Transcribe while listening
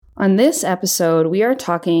On this episode, we are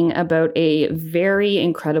talking about a very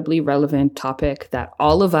incredibly relevant topic that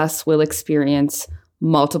all of us will experience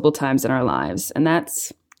multiple times in our lives, and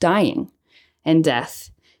that's dying and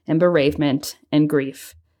death and bereavement and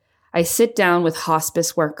grief. I sit down with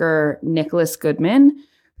hospice worker Nicholas Goodman,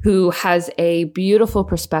 who has a beautiful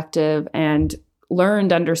perspective and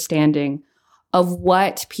learned understanding of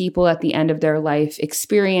what people at the end of their life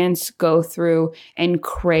experience, go through, and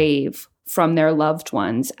crave from their loved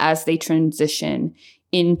ones as they transition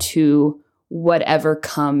into whatever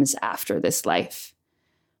comes after this life.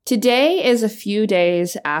 Today is a few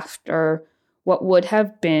days after what would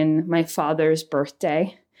have been my father's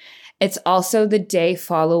birthday. It's also the day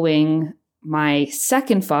following my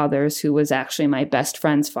second father's, who was actually my best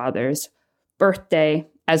friend's father's, birthday,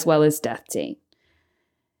 as well as death date.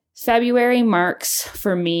 February marks,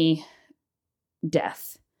 for me, death.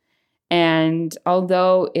 And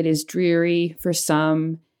although it is dreary for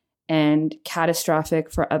some and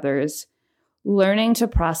catastrophic for others, learning to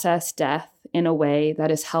process death in a way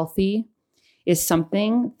that is healthy is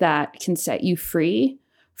something that can set you free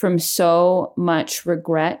from so much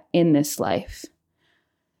regret in this life.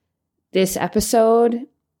 This episode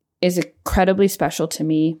is incredibly special to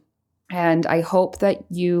me, and I hope that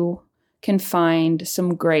you can find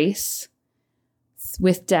some grace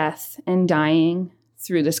with death and dying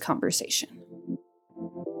through this conversation.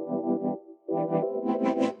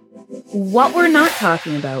 What We're Not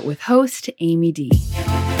Talking About with host Amy D.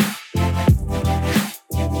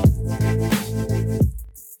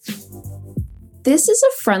 This is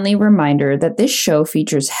a friendly reminder that this show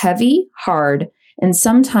features heavy, hard, and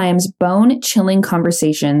sometimes bone-chilling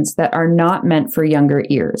conversations that are not meant for younger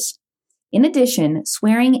ears. In addition,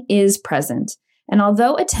 swearing is present, and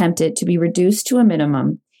although attempted to be reduced to a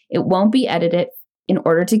minimum, it won't be edited in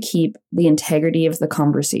order to keep the integrity of the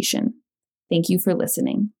conversation. Thank you for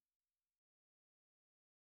listening.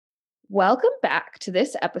 Welcome back to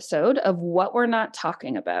this episode of What We're Not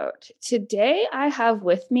Talking About. Today, I have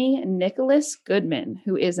with me Nicholas Goodman,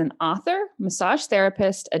 who is an author, massage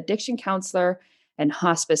therapist, addiction counselor, and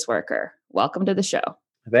hospice worker. Welcome to the show.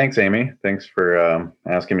 Thanks, Amy. Thanks for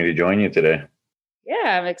asking me to join you today.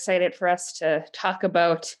 Yeah, I'm excited for us to talk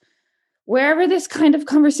about wherever this kind of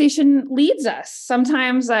conversation leads us.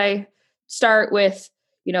 Sometimes I start with,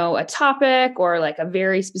 a topic or like a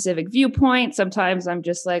very specific viewpoint. Sometimes I'm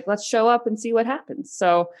just like, let's show up and see what happens.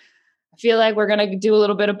 So I feel like we're going to do a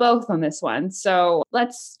little bit of both on this one. So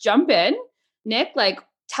let's jump in. Nick,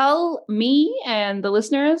 tell me and the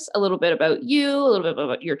listeners a little bit about you, a little bit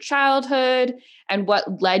about your childhood, and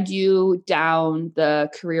what led you down the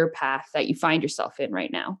career path that you find yourself in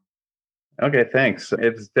right now. Okay, thanks.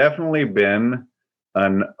 It's definitely been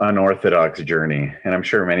an unorthodox journey, and I'm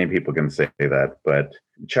sure many people can say that, but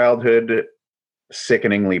childhood,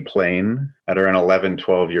 sickeningly plain. At around 11,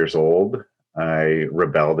 12 years old, I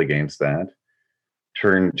rebelled against that,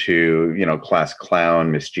 turned to, class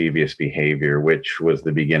clown, mischievous behavior, which was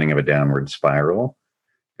the beginning of a downward spiral.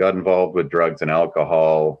 Got involved with drugs and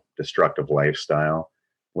alcohol, destructive lifestyle,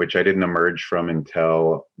 which I didn't emerge from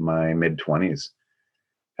until my mid-20s.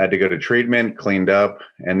 Had to go to treatment, cleaned up,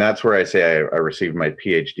 and that's where I say I received my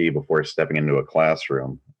PhD before stepping into a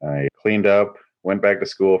classroom. I cleaned up, went back to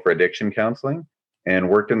school for addiction counseling, and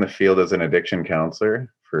worked in the field as an addiction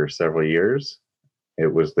counselor for several years.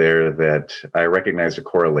 It was there that I recognized a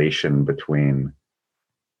correlation between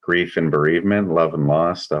grief and bereavement, love and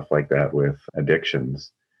loss, stuff like that with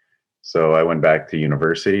addictions. So I went back to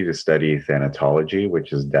university to study thanatology,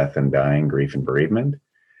 which is death and dying, grief and bereavement,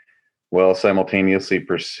 while simultaneously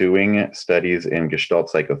pursuing studies in Gestalt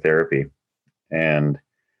psychotherapy. And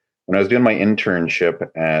when I was doing my internship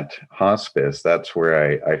at hospice, that's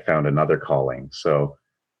where I found another calling. So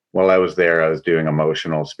while I was there, I was doing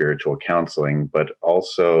emotional, spiritual counseling, but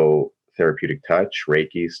also therapeutic touch,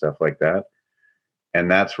 Reiki, stuff like that.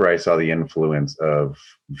 And that's where I saw the influence of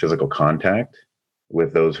physical contact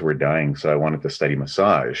with those who were dying. So I wanted to study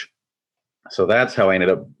massage. So that's how I ended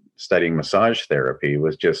up studying massage therapy,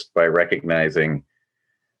 was just by recognizing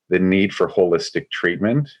the need for holistic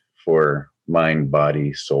treatment for mind,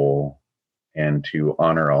 body, soul, and to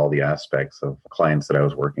honor all the aspects of clients that I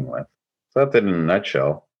was working with. So that's it in a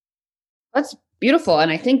nutshell. That's beautiful.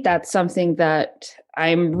 And I think that's something that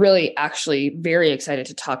I'm really actually very excited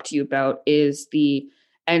to talk to you about is the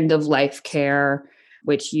end of life care,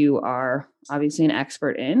 which you are obviously an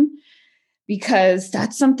expert in, because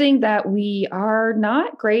that's something that we are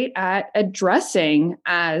not great at addressing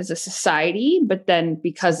as a society. But then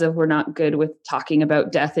because of we're not good with talking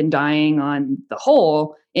about death and dying on the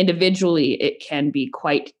whole, individually, it can be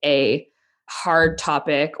quite a hard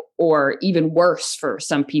topic, or even worse for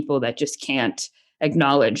some people that just can't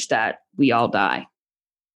acknowledge that we all die.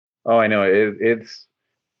 Oh, I know.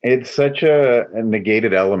 It's such a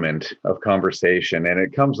negated element of conversation. And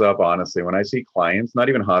it comes up, honestly, when I see clients, not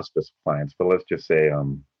even hospice clients, but let's just say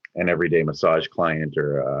an everyday massage client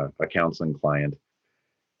or a counseling client.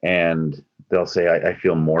 And they'll say, I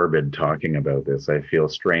feel morbid talking about this. I feel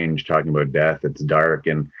strange talking about death. It's dark.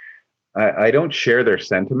 And I don't share their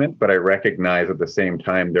sentiment, but I recognize at the same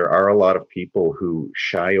time, there are a lot of people who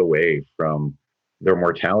shy away from their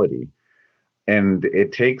mortality. And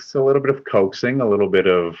it takes a little bit of coaxing, a little bit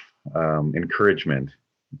of encouragement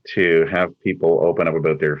to have people open up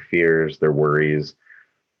about their fears, their worries,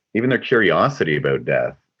 even their curiosity about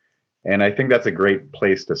death. And I think that's a great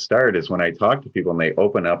place to start is when I talk to people and they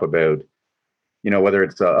open up about, whether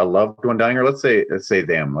it's a loved one dying or let's say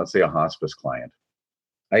a hospice client.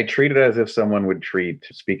 I treat it as if someone would treat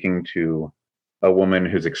speaking to a woman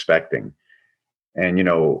who's expecting. And,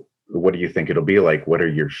 what do you think it'll be like? What are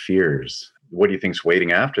your fears? What do you think's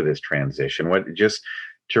waiting after this transition? What, just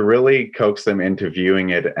to really coax them into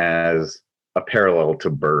viewing it as a parallel to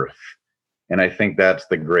birth. And I think that's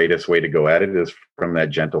the greatest way to go at it, is from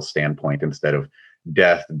that gentle standpoint instead of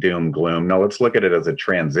death, doom, gloom. No, let's look at it as a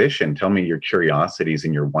transition. Tell me your curiosities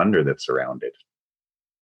and your wonder that surround it.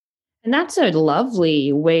 And that's a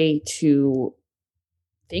lovely way to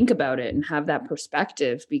think about it and have that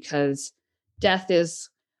perspective, because death is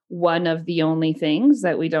one of the only things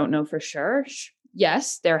that we don't know for sure.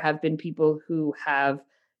 Yes, there have been people who have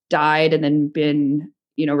died and then been,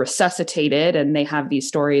 resuscitated, and they have these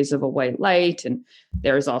stories of a white light. And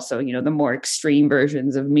there's also, the more extreme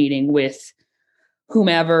versions of meeting with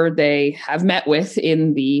whomever they have met with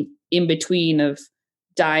in the in between of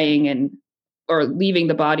dying or leaving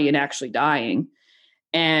the body and actually dying.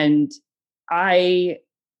 And I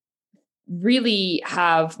really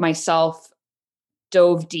have myself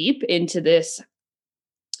dove deep into this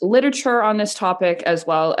literature on this topic, as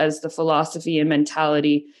well as the philosophy and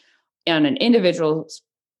mentality on an individual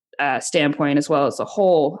standpoint, as well as a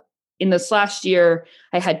whole. In this last year,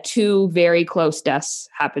 I had two very close deaths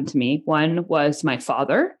happen to me. One was my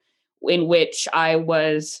father, in which I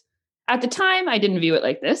was, at the time, I didn't view it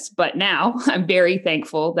like this, but now I'm very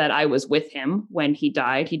thankful that I was with him when he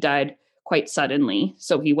died. He died quite suddenly.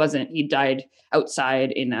 So he died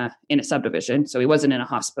outside in a subdivision. So he wasn't in a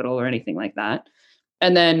hospital or anything like that.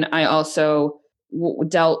 And then I also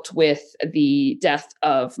dealt with the death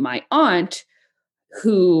of my aunt,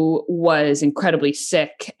 who was incredibly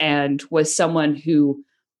sick and was someone who,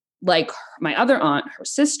 like my other aunt, her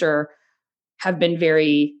sister, have been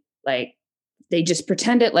very, they just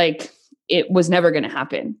pretend it like it was never going to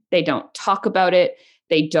happen. They don't talk about it.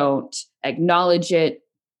 They don't acknowledge it.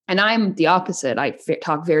 And I'm the opposite. I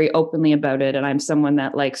talk very openly about it. And I'm someone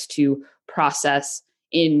that likes to process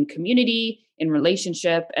in community, in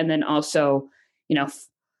relationship, and then also,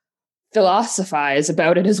 philosophize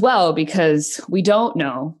about it as well, because we don't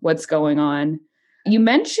know what's going on. You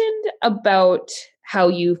mentioned about how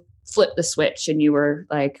you flipped the switch and you were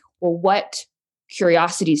like, well, what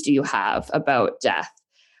curiosities do you have about death?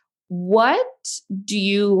 What do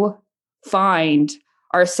you find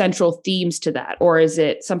are central themes to that? Or is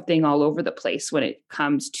it something all over the place when it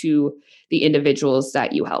comes to the individuals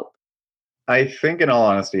that you help? I think, in all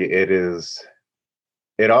honesty,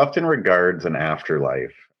 it often regards an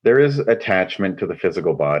afterlife. There is attachment to the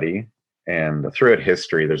physical body. And throughout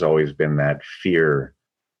history, there's always been that fear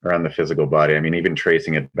around the physical body. I mean, even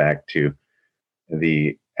tracing it back to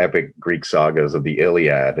the epic Greek sagas of the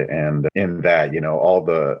Iliad, and in that, all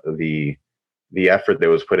the effort that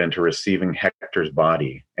was put into receiving Hector's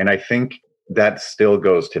body. And I think that still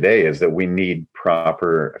goes today, is that we need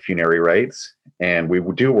proper funerary rites, and we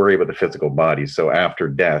do worry about the physical body. So after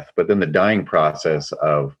death, but then the dying process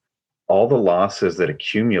of all the losses that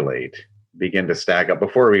accumulate begin to stack up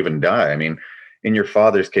before we even die. I mean, in your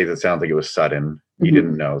father's case, it sounds like it was sudden. You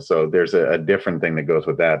didn't know. So there's a different thing that goes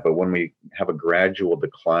with that. But when we have a gradual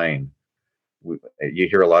decline, you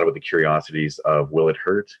hear a lot about the curiosities of, will it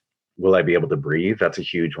hurt? Will I be able to breathe? That's a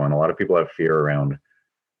huge one. A lot of people have fear around,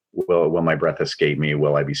 will my breath escape me?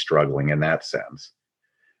 Will I be struggling in that sense?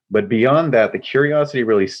 But beyond that, the curiosity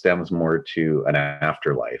really stems more to an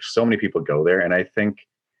afterlife. So many people go there. And I think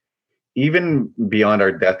even beyond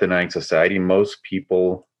our death-denying society, most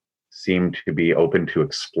people seem to be open to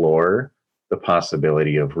explore the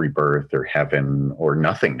possibility of rebirth or heaven or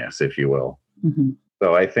nothingness, if you will. Mm-hmm.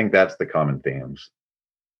 So I think that's the common themes.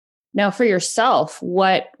 Now, for yourself,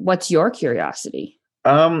 what's your curiosity?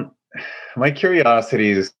 My curiosity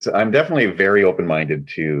is, I'm definitely very open-minded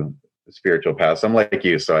to spiritual paths. I'm like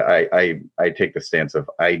you, so I take the stance of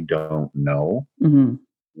I don't know Mm-hmm.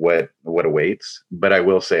 what awaits, but I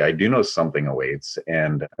will say I do know something awaits,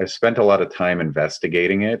 and I spent a lot of time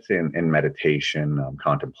investigating it in meditation,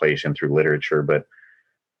 contemplation through literature. But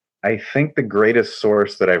I think the greatest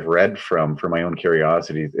source that I've read from for my own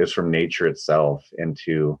curiosity is from nature itself, and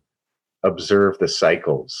to observe the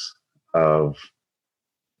cycles of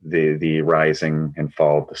the rising and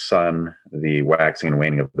fall of the sun, the waxing and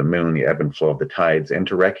waning of the moon, the ebb and flow of the tides, and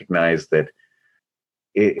to recognize that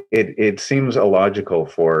it seems illogical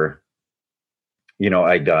for,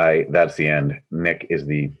 I die, that's the end. Nick is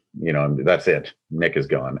that's it. Nick is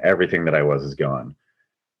gone. Everything that I was is gone.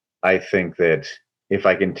 I think that if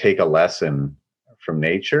I can take a lesson from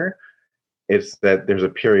nature, it's that there's a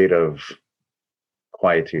period of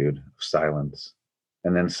quietude, silence,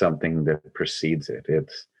 and then something that precedes it.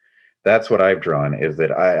 That's what I've drawn, is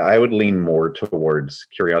that I would lean more towards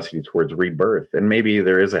curiosity, towards rebirth. And maybe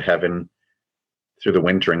there is a heaven through the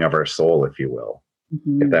wintering of our soul, if you will,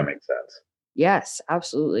 Mm-hmm. if that makes sense. Yes,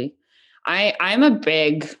 absolutely. I'm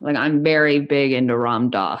I'm very big into Ram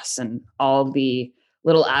Dass and all the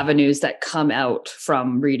little avenues that come out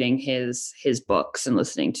from reading his books and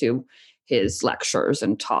listening to his lectures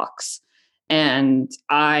and talks. And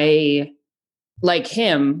I, like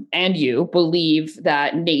him and you, believe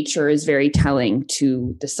that nature is very telling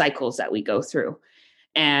to the cycles that we go through.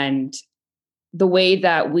 And the way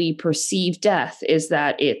that we perceive death is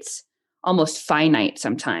that it's almost finite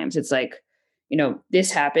sometimes. It's like,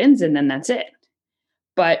 this happens and then that's it.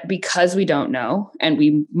 But because we don't know, and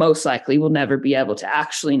we most likely will never be able to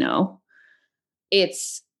actually know,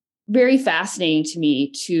 it's very fascinating to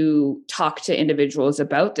me to talk to individuals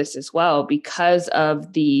about this as well, because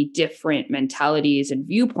of the different mentalities and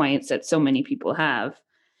viewpoints that so many people have.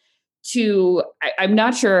 I'm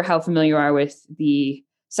not sure how familiar you are with the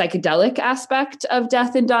psychedelic aspect of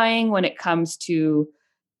death and dying when it comes to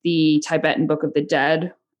the Tibetan Book of the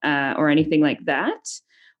Dead or anything like that.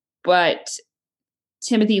 But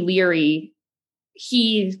Timothy Leary,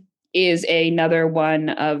 he is another one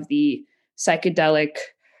of the psychedelic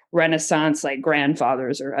Renaissance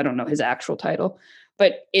grandfathers, or I don't know his actual title.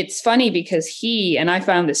 But it's funny because and I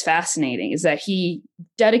found this fascinating, is that he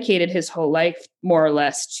dedicated his whole life more or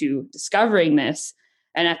less to discovering this.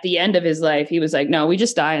 And at the end of his life, he was like, no, we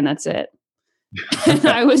just die and that's it. And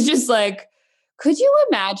I was just like, could you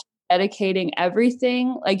imagine dedicating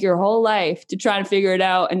everything, your whole life, to try and figure it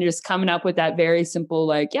out and just coming up with that very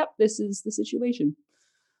simple, yep, this is the situation.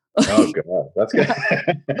 Oh God, that's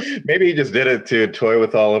good. Maybe he just did it to toy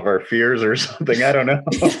with all of our fears or something. I don't know.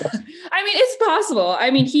 I mean, it's possible.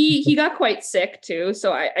 I mean, he got quite sick too.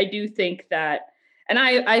 So I do think that, and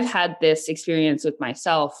I've had this experience with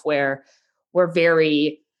myself where we're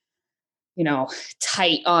very,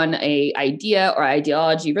 tight on a idea or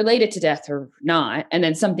ideology related to death or not. And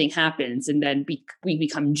then something happens and then we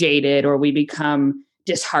become jaded or we become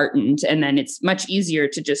disheartened. And then it's much easier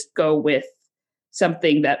to just go with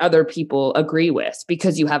something that other people agree with,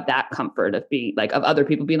 because you have that comfort of being of other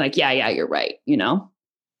people being like, yeah, you're right.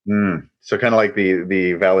 So kind of like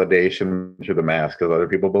the validation through the mask because other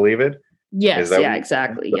people believe it. Yes. Yeah,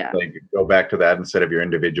 exactly. Yeah. Go back to that instead of your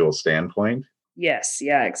individual standpoint. Yes.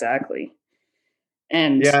 Yeah, exactly.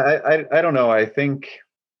 And yeah, I don't know. I think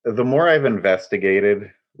the more I've investigated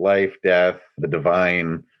life, death, the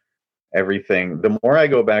divine, everything, the more I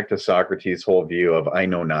go back to Socrates' whole view of I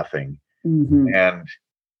know nothing. Mm-hmm. And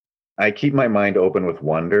I keep my mind open with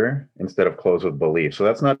wonder instead of closed with belief. So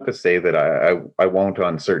that's not to say that I won't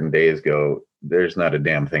on certain days go, there's not a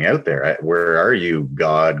damn thing out there. Where are you,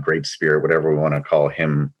 God, Great Spirit, whatever we want to call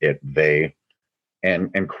him, it, they,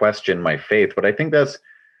 and question my faith. But I think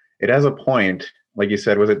it has a point. Like you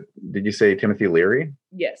said, did you say Timothy Leary?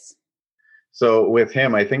 Yes. So with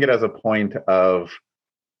him, I think it has a point of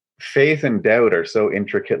faith and doubt are so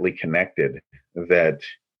intricately connected that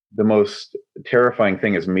the most terrifying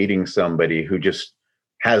thing is meeting somebody who just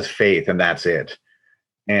has faith and that's it.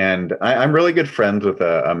 And I'm really good friends with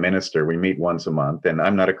a minister. We meet once a month, and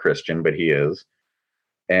I'm not a Christian, but he is.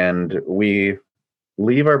 And we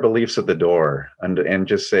leave our beliefs at the door and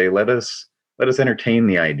just say, let us entertain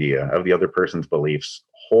the idea of the other person's beliefs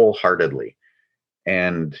wholeheartedly.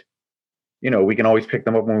 And, we can always pick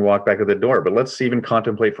them up when we walk back to the door, but let's even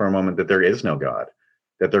contemplate for a moment that there is no God,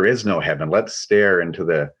 that there is no heaven. Let's stare into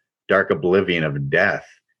the dark oblivion of death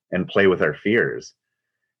and play with our fears.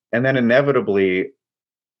 And then inevitably,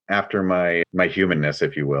 after my humanness,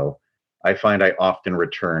 if you will, I find I often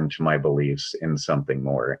return to my beliefs in something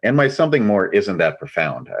more. And my something more isn't that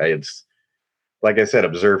profound. It's, like I said,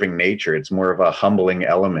 observing nature. It's more of a humbling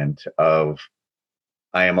element of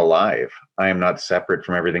I am alive. I am not separate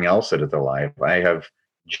from everything else that is alive. I have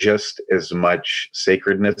just as much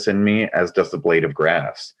sacredness in me as does the blade of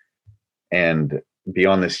grass. And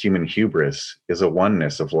beyond this human hubris is a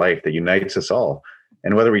oneness of life that unites us all.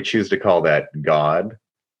 And whether we choose to call that God,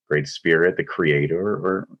 Great Spirit, the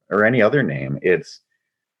Creator, or any other name, it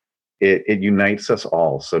unites us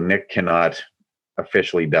all. So Nick cannot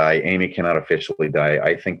officially die. Amy cannot officially die.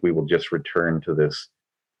 I think we will just return to this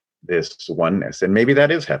oneness, and maybe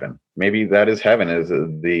that is heaven. Maybe that is heaven, is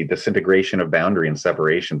the disintegration of boundary and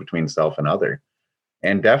separation between self and other.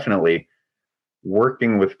 And definitely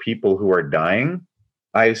working with people who are dying,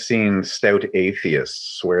 I've seen stout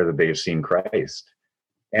atheists swear that they've seen Christ,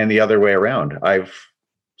 and the other way around. I've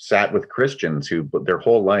sat with Christians who their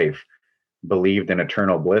whole life believed in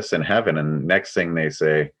eternal bliss in heaven, and next thing they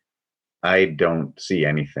say, I don't see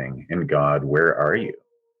anything. In God, where are you?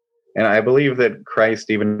 And I believe that Christ,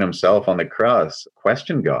 even himself on the cross,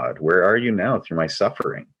 questioned God, where are you now through my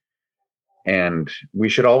suffering? And we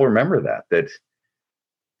should all remember that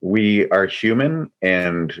we are human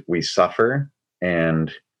and we suffer,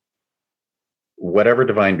 and whatever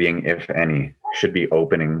divine being, if any, should be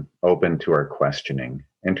open to our questioning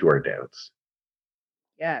and to our doubts.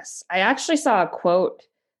 Yes. I actually saw a quote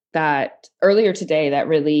that earlier today that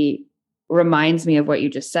really reminds me of what you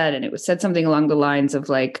just said. And it was said something along the lines of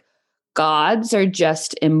like, gods are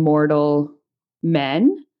just immortal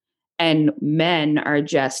men and men are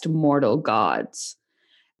just mortal gods.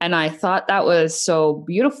 And I thought that was so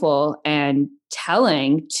beautiful and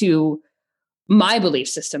telling to my belief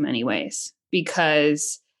system anyways,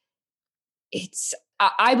 because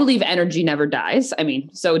I believe energy never dies. I mean,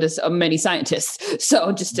 so does many scientists.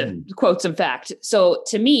 So just to quote some fact. So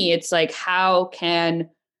to me, it's like, how can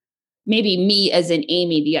maybe me as an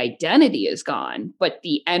Amy, the identity is gone, but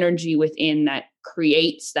the energy within that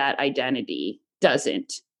creates that identity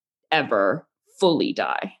doesn't ever fully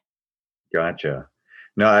die. Gotcha.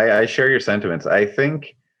 No, I share your sentiments. I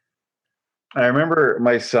remember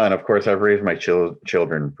my son, of course, I've raised my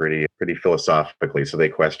children pretty philosophically, so they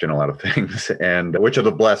question a lot of things, and which is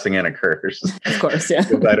a blessing and a curse. Of course, yeah.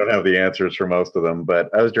 Because I don't have the answers for most of them. But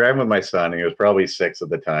I was driving with my son, and he was probably 6 at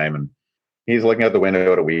the time, and he's looking out the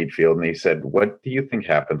window at a wheat field, and he said, "What do you think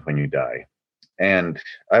happens when you die?" And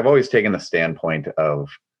I've always taken the standpoint of,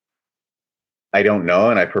 I don't know,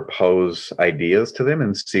 and I propose ideas to them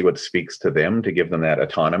and see what speaks to them to give them that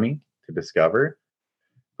autonomy to discover.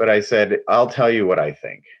 But I said, I'll tell you what I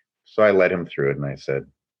think. So I led him through it, and I said,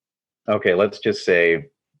 okay, let's just say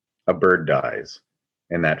a bird dies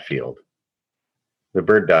in that field. The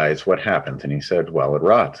bird dies, what happens? And he said, well, it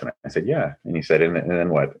rots. And I said, yeah. And he said, and then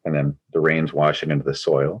what? And then the rains wash it into the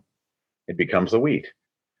soil. It becomes the wheat.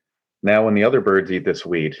 Now, when the other birds eat this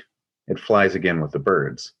wheat, it flies again with the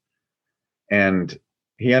birds. And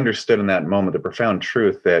he understood in that moment the profound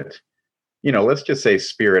truth that, let's just say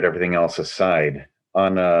spirit, everything else aside,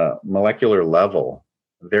 on a molecular level,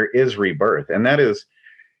 there is rebirth. And that is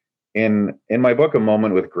in my book, A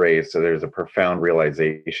Moment with Grace. So there's a profound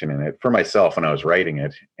realization in it for myself when I was writing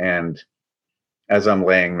it. And as I'm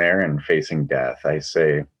laying there and facing death, I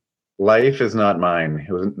say, life is not mine.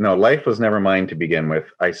 Life was never mine to begin with.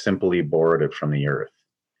 I simply borrowed it from the earth.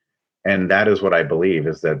 And that is what I believe,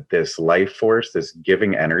 is that this life force, this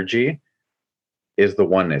giving energy, is the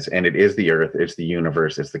oneness. And it is the earth, it's the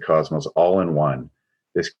universe, it's the cosmos, all in one,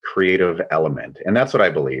 this creative element. And that's what I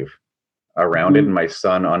believe around it. And my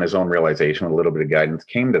son, on his own realization, with a little bit of guidance,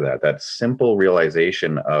 came to that simple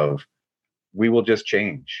realization of, we will just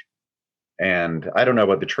change. And I don't know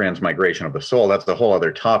about the transmigration of the soul. That's a whole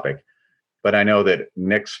other topic. But I know that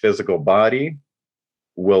Nick's physical body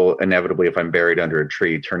will inevitably, if I'm buried under a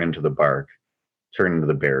tree, turn into the bark, turn into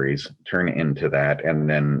the berries, turn into that, and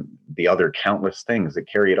then the other countless things that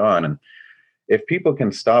carry it on. And if people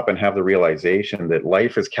can stop and have the realization that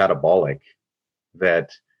life is catabolic,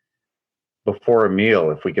 that before a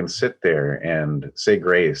meal, if we can sit there and say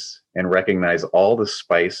grace and recognize all the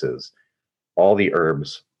spices, all the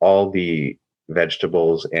herbs, all the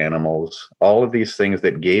vegetables, animals, all of these things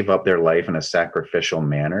that gave up their life in a sacrificial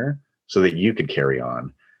manner so that you could carry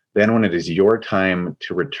on, then when it is your time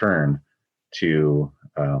to return to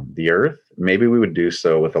the earth, maybe we would do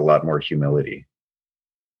so with a lot more humility.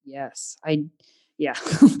 Yes. Yeah.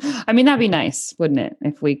 I mean, that'd be nice, wouldn't it?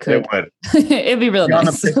 If we could. It would. It'd be real Beyond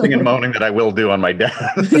nice. the pitching and moaning that I will do on my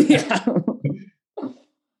death. Yeah.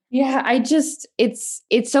 Yeah.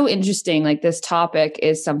 It's so interesting. Like, this topic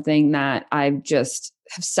is something that I've just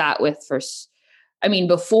have sat with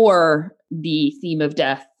before the theme of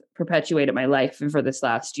death perpetuated my life, and for this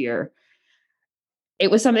last year,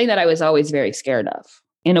 it was something that I was always very scared of.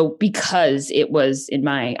 because it was, in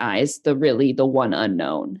my eyes, the one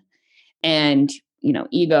unknown. And,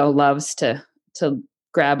 ego loves to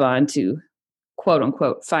grab onto quote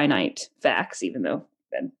unquote finite facts, even though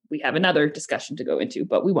then we have another discussion to go into,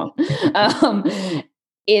 but we won't.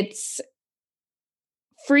 It's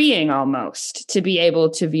freeing almost to be able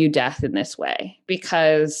to view death in this way,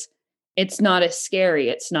 because it's not as scary.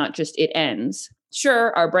 It's not just it ends.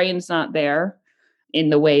 Sure, our brain's not there in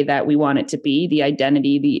the way that we want it to be. The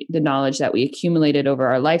identity, the knowledge that we accumulated over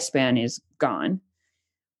our lifespan is gone.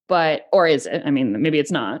 Or is it? I mean, maybe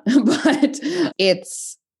it's not, but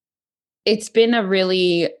it's been a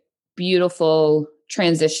really beautiful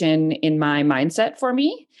transition in my mindset for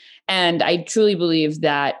me. And I truly believe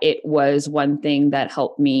that it was one thing that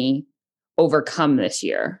helped me overcome this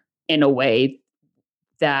year in a way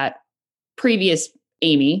that previous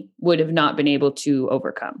Amy would have not been able to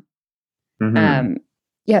overcome. Mm-hmm.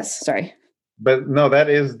 Yes, sorry. But no, that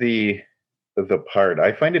is the part.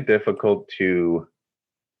 I find it difficult to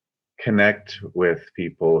connect with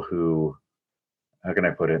people who, how can I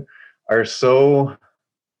put it, are so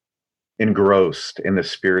engrossed in the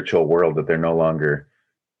spiritual world that they're no longer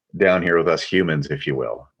down here with us humans, if you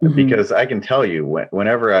will. Mm-hmm. Because I can tell you,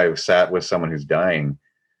 whenever I've sat with someone who's dying,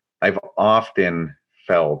 I've often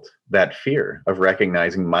felt that fear of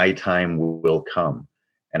recognizing my time will come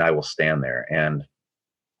and I will stand there. And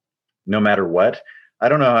no matter what, I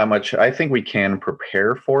don't know how much, I think we can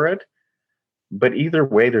prepare for it, but either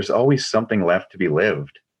way, there's always something left to be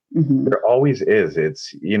lived. Mm-hmm. There always is.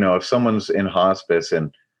 It's, if someone's in hospice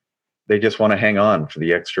and they just want to hang on for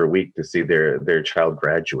the extra week to see their child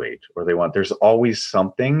graduate, or there's always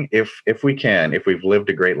something, if we've lived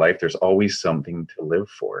a great life, there's always something to live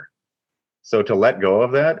for. So to let go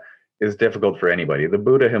of that is difficult for anybody. The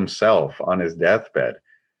Buddha himself on his deathbed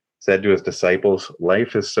said to his disciples,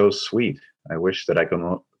 "Life is so sweet. I wish that I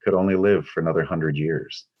could only live for another 100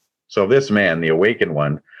 years. So if this man, the awakened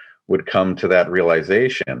one, would come to that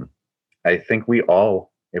realization, I think we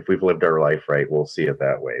all, if we've lived our life right, we'll see it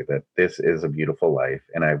that way, that this is a beautiful life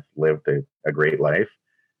and I've lived a great life.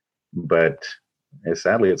 But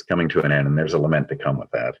sadly, it's coming to an end, and there's a lament to come with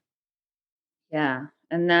that." Yeah.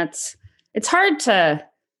 And it's hard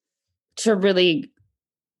to really,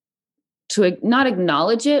 to not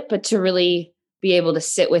acknowledge it, but to really be able to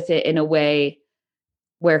sit with it in a way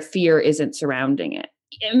where fear isn't surrounding it.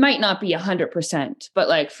 It might not be 100%, but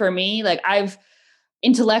like for me, like I've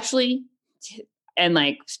intellectually and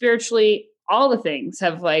like spiritually, all the things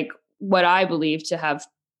have like what I believe to have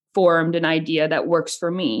formed an idea that works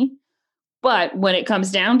for me. But when it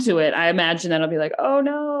comes down to it, I imagine that I'll be like, oh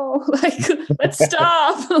no, like, let's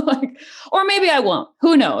stop. Like, or maybe I won't.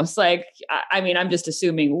 Who knows? Like, I mean, I'm just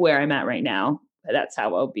assuming where I'm at right now. That's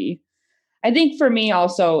how I'll be. I think for me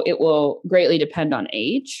also, it will greatly depend on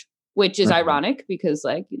age, which is ironic because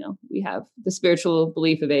like, we have the spiritual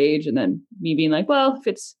belief of age and then me being like, well, if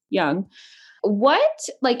it's young. What,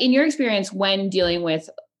 like in your experience when dealing with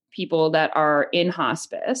people that are in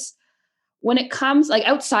hospice, when it comes like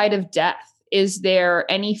outside of death, is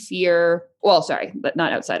there any fear? Well, sorry, but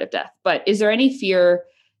not outside of death, but is there any fear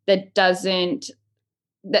that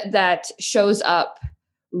that shows up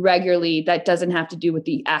regularly that doesn't have to do with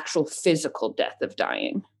the actual physical death of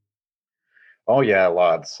dying? Oh yeah,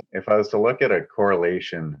 lots. If I was to look at a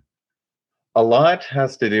correlation, a lot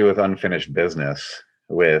has to do with unfinished business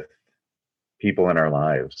with people in our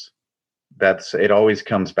lives. It always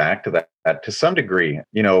comes back to that to some degree,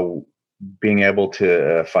 being able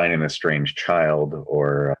to find an estranged child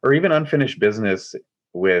or even unfinished business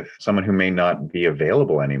with someone who may not be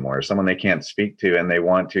available anymore, someone they can't speak to and they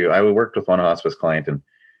want to. I worked with one hospice client and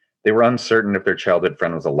they were uncertain if their childhood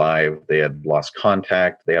friend was alive. They had lost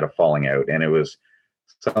contact. They had a falling out, and it was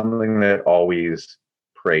something that always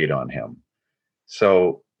preyed on him.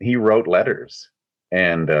 So he wrote letters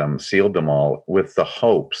and sealed them all with the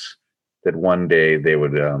hopes that one day they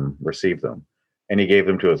would receive them. And he gave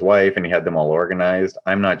them to his wife, and he had them all organized.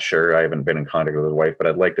 I'm not sure. I haven't been in contact with his wife, but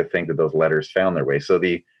I'd like to think that those letters found their way. So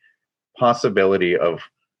the possibility of,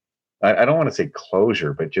 I don't want to say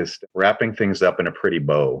closure, but just wrapping things up in a pretty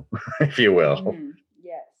bow, if you will,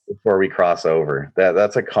 yes, before we cross over.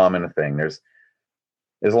 That's a common thing. As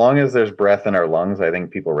long as there's breath in our lungs, I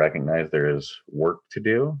think people recognize there is work to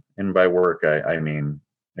do. And by work, I mean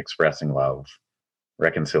expressing love,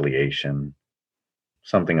 reconciliation,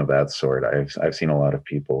 something of that sort. I've seen a lot of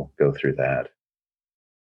people go through that.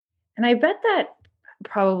 And I bet that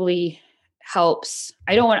probably helps.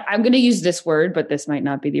 I'm going to use this word, but this might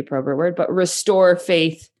not be the appropriate word, but restore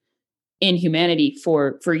faith in humanity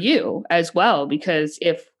for you as well. Because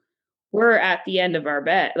if we're at the end of our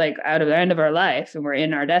bed, like out of the end of our life, and we're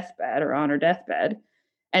in our deathbed or on our deathbed.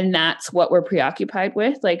 And that's what we're preoccupied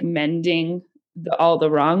with, like mending all the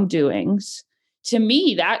wrongdoings. To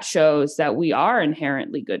me, that shows that we are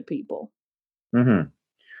inherently good people. Hmm.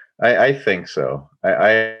 I think so.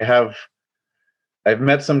 I've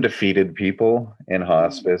met some defeated people in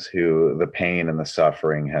hospice who the pain and the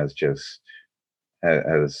suffering has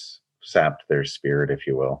sapped their spirit, if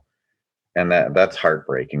you will, and that's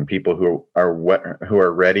heartbreaking. People who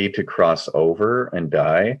are ready to cross over and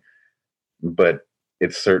die, but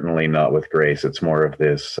it's certainly not with grace. It's more of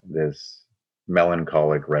this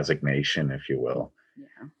melancholic resignation, if you will.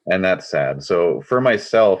 Yeah. And that's sad. So for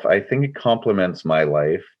myself, I think it complements my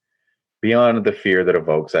life beyond the fear that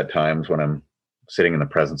evokes at times when I'm sitting in the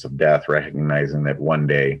presence of death, recognizing that one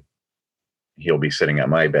day he'll be sitting at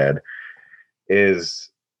my bed, is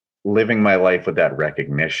living my life with that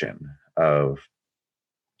recognition of,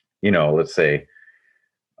 let's say,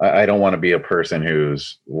 I don't want to be a person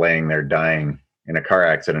who's laying there dying in a car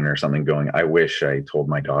accident or something going, I wish I told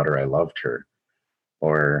my daughter I loved her,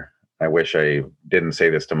 or I wish I didn't say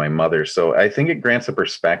this to my mother. So I think it grants a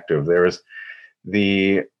perspective. There was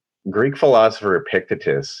the Greek philosopher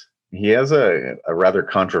Epictetus. He has a rather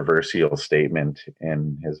controversial statement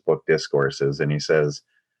in his book Discourses, and he says,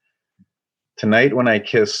 "Tonight when I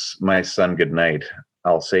kiss my son goodnight,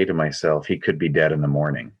 I'll say to myself, he could be dead in the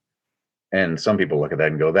morning." And some people look at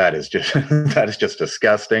that and go, that is just that is just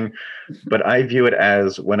disgusting. But I view it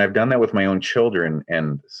as, when I've done that with my own children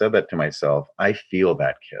and said that to myself, I feel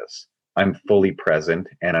that kiss. I'm fully present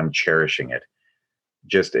and I'm cherishing it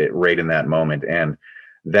just right in that moment. And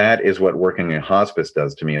that is what working in hospice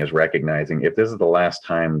does to me, is recognizing, if this is the last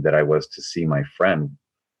time that I was to see my friend,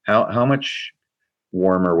 how much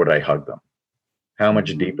warmer would I hug them? How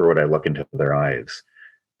much deeper would I look into their eyes?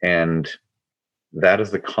 And that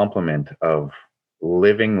is the complement of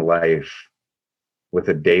living life with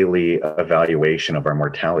a daily evaluation of our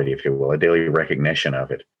mortality, if you will, a daily recognition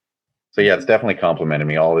of it. So yeah, it's definitely complimented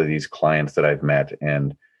me, all of these clients that I've met.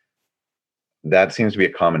 And that seems to be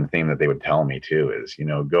a common theme that they would tell me too, is,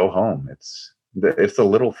 go home. It's the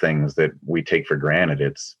little things that we take for granted.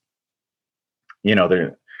 It's,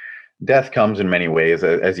 death comes in many ways,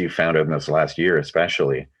 as you found out in this last year,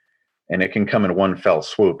 especially, and it can come in one fell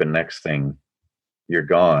swoop and next thing you're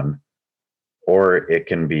gone, or it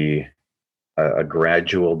can be a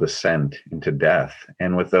gradual descent into death.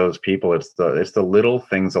 And with those people, it's the little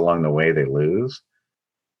things along the way they lose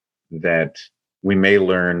that we may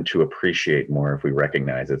learn to appreciate more if we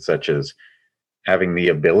recognize it, such as having the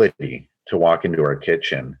ability to walk into our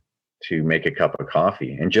kitchen to make a cup of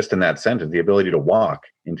coffee. And just in that sentence, the ability to walk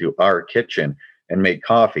into our kitchen and make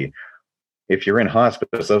coffee. If you're in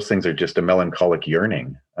hospice, those things are just a melancholic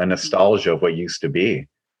yearning, a nostalgia of what used to be.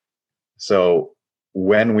 So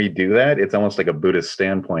when we do that, it's almost like a Buddhist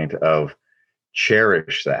standpoint of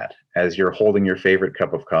cherish that. As you're holding your favorite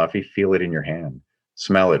cup of coffee, feel it in your hand,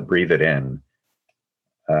 smell it, breathe it in.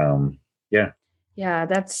 Yeah,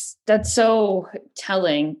 that's so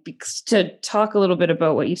telling. Because to talk a little bit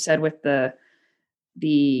about what you said with the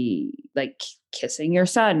like kissing your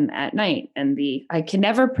son at night, and I can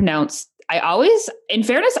never pronounce. I always, in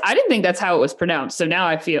fairness, I didn't think that's how it was pronounced. So now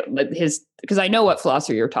I feel like because I know what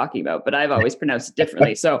philosopher you're talking about, but I've always pronounced it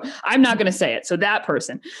differently. So I'm not going to say it. So that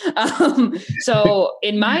person. So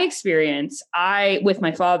in my experience, with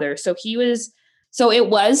my father, so it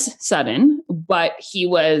was sudden, but he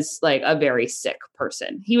was like a very sick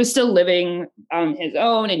person. He was still living on his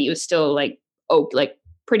own, and he was still like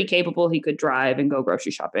pretty capable. He could drive and go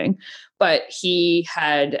grocery shopping, but he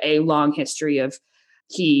had a long history of,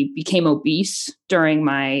 he became obese during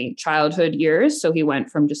my childhood years. So he went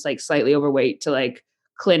from just like slightly overweight to like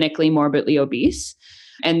clinically morbidly obese.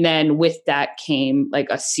 And then with that came like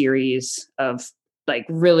a series of like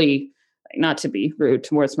really, not to be rude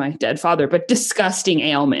towards my dead father, but disgusting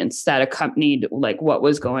ailments that accompanied like what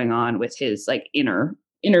was going on with his like inner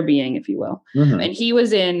being, if you will. Mm-hmm. And he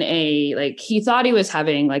was in he thought he was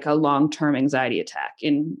having like a long-term anxiety attack.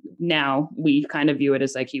 And now we kind of view it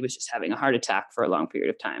as like he was just having a heart attack for a long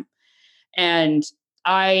period of time. And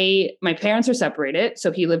my parents are separated.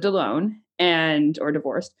 So he lived alone or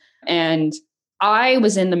divorced. And I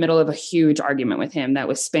was in the middle of a huge argument with him that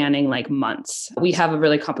was spanning like months. We have a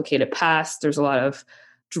really complicated past. There's a lot of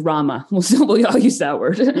drama. We'll all use that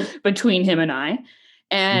word between him and I.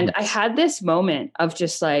 And I had this moment of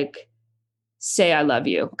just like, say, I love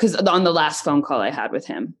you. Because on the last phone call I had with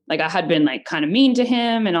him, like I had been like kind of mean to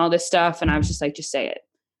him and all this stuff. And I was just like, just say it.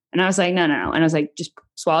 And I was like, no. And I was like, just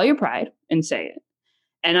swallow your pride and say it.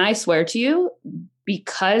 And I swear to you,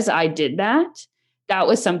 because I did that, that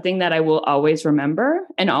was something that I will always remember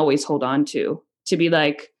and always hold on to be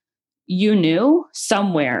like, you knew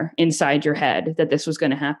somewhere inside your head that this was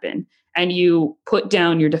going to happen. And you put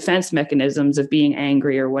down your defense mechanisms of being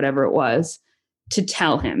angry or whatever it was to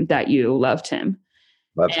tell him that you loved him.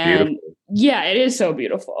 That's beautiful. Yeah, it is so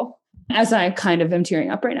beautiful. As I kind of am tearing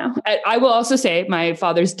up right now. I will also say my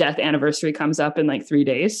father's death anniversary comes up in like 3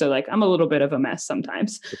 days. So like I'm a little bit of a mess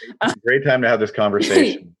sometimes. It's a great time to have this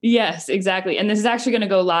conversation. Yes, exactly. And this is actually going to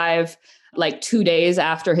go live like 2 days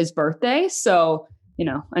after his birthday. So,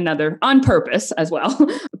 another on purpose as well.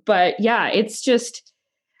 But yeah, it's just,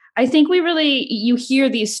 I think you hear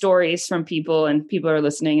these stories from people and people are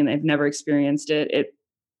listening and they've never experienced it. It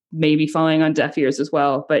may be falling on deaf ears as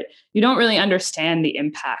well, but you don't really understand the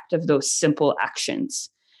impact of those simple actions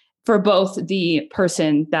for both the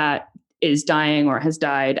person that is dying or has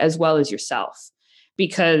died, as well as yourself.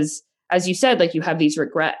 Because as you said, like you have these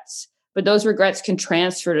regrets, but those regrets can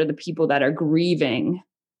transfer to the people that are grieving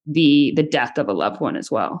the death of a loved one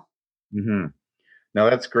as well. Mm-hmm. Now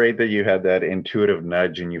that's great that you had that intuitive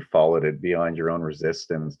nudge and you followed it beyond your own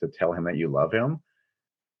resistance to tell him that you love him.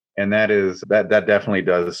 And that definitely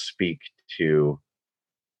does speak to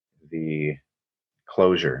the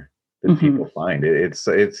closure that people find. It's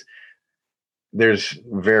there's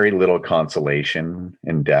very little consolation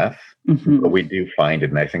in death, but we do find it.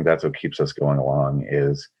 And I think that's what keeps us going along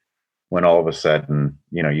is when all of a sudden,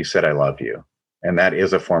 you said, I love you. And that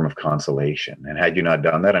is a form of consolation. And had you not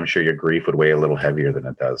done that, I'm sure your grief would weigh a little heavier than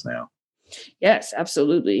it does now. Yes,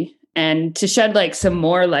 absolutely. And to shed like some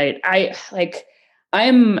more light,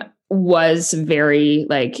 was very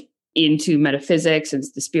like into metaphysics and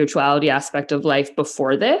the spirituality aspect of life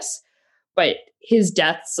before this, but his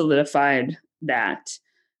death solidified that.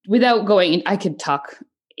 Without going, I could talk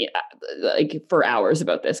like for hours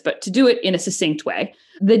about this, but to do it in a succinct way,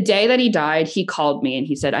 the day that he died, he called me and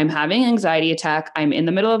he said, I'm having an anxiety attack. I'm in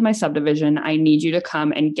the middle of my subdivision. I need you to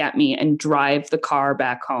come and get me and drive the car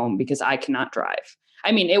back home because I cannot drive.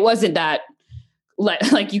 I mean, it wasn't that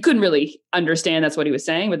like you couldn't really understand that's what he was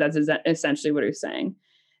saying, but that's essentially what he was saying.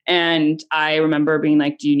 And I remember being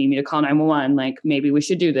like, do you need me to call 911? Like, maybe we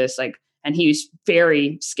should do this. Like, and he's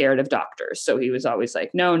very scared of doctors. So he was always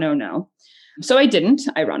like, no, no, no. So I didn't,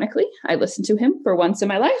 ironically, I listened to him for once in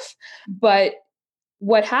my life. But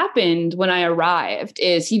what happened when I arrived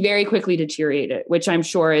is he very quickly deteriorated, which I'm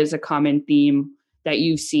sure is a common theme that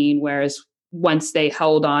you've seen. Whereas once they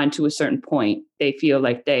held on to a certain point, they feel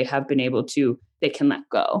like they have been able to, they can let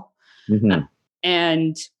go.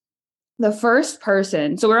 And the first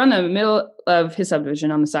person, so we're on the middle of his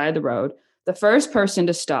subdivision on the side of the road. The first person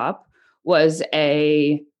to stop was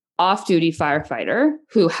a off-duty firefighter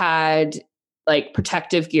who had like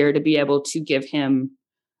protective gear to be able to give him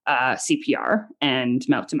CPR and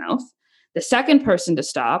mouth to mouth. The second person to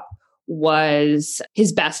stop was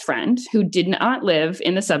his best friend who did not live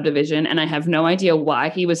in the subdivision. And I have no idea why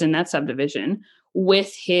he was in that subdivision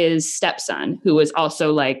with his stepson, who was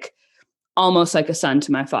also like almost like a son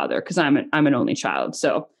to my father because I'm an only child.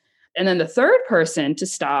 So, and then the third person to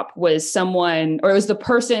stop was someone, or it was the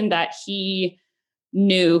person that he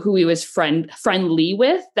knew who he was friendly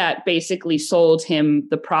with that basically sold him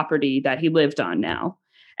the property that he lived on now.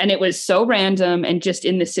 And it was so random and just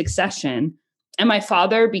in this succession. And my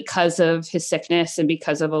father, because of his sickness and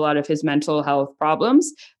because of a lot of his mental health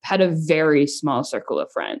problems, had a very small circle of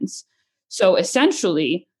friends. So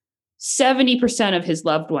essentially, 70% of his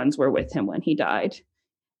loved ones were with him when he died.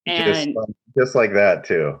 And just like that,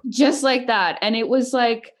 too. Just like that. And it was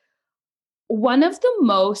like one of the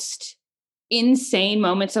most insane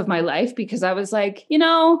moments of my life because I was like,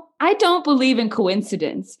 I don't believe in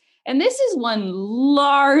coincidence. And this is one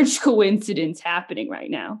large coincidence happening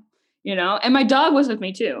right now, and my dog was with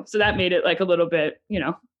me too. So that made it like a little bit,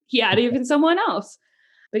 he had even someone else.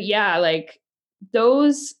 But yeah, like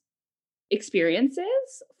those experiences,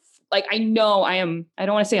 like I know I don't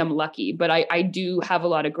want to say I'm lucky, but I do have a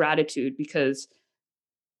lot of gratitude because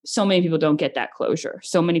so many people don't get that closure.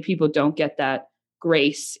 So many people don't get that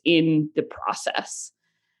grace in the process.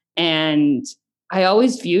 And I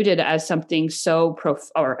always viewed it as something so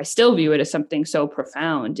or I still view it as something so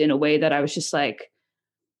profound in a way that I was just like,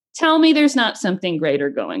 tell me there's not something greater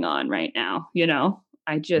going on right now. Yeah,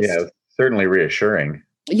 certainly reassuring.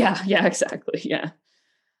 Yeah, exactly. Yeah.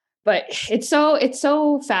 But it's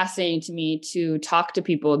so fascinating to me to talk to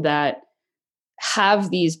people that have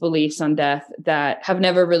these beliefs on death that have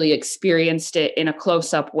never really experienced it in a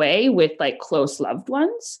close-up way with like close loved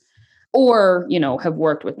ones or, have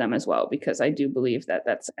worked with them as well, because I do believe that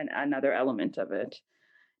that's another element of it.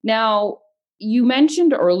 Now, you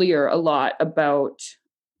mentioned earlier a lot about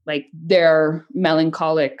like their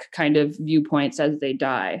melancholic kind of viewpoints as they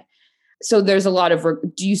die. So there's a lot of,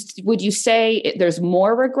 would you say there's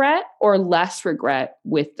more regret or less regret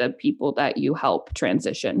with the people that you help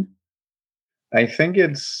transition? I think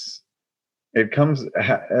it's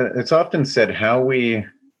often said how we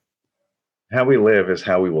live is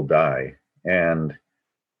how we will die. And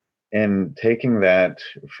taking that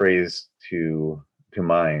phrase to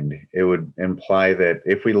mind, it would imply that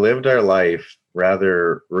if we lived our life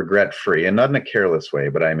rather regret free, and not in a careless way,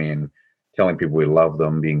 but I mean telling people we love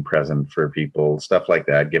them, being present for people, stuff like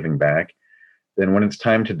that, giving back, then when it's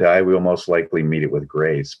time to die, we will most likely meet it with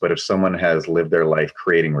grace. But if someone has lived their life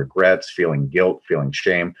creating regrets, feeling guilt, feeling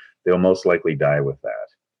shame, they'll most likely die with that.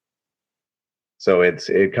 So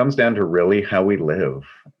it comes down to really how we live.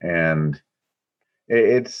 And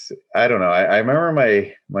I don't know. I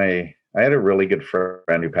remember I had a really good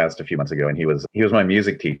friend who passed a few months ago, and he was my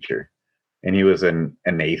music teacher. And he was an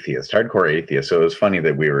atheist, hardcore atheist. So it was funny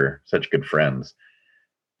that we were such good friends.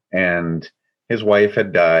 And his wife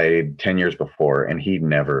had died 10 years before, and he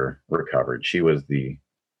never recovered. She was the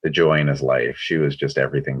joy in his life. She was just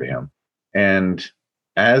everything to him. And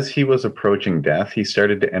as he was approaching death, he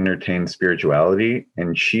started to entertain spirituality,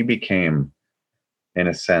 and she became, in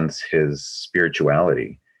a sense, his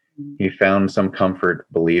spirituality. He found some comfort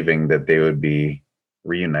believing that they would be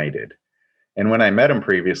reunited. And when I met him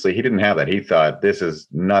previously, he didn't have that. He thought, this is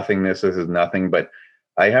nothingness, this is nothing. But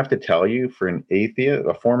I have to tell you, for an atheist,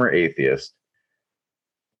 a former atheist,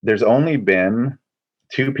 there's only been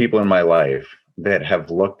 2 people in my life that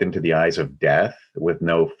have looked into the eyes of death with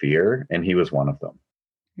no fear, and he was one of them.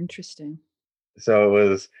 Interesting. So it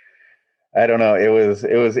was, I don't know, it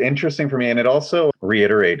was interesting for me, and it also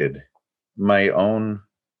reiterated my own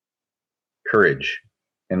courage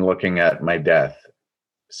in looking at my death,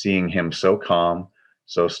 seeing him so calm,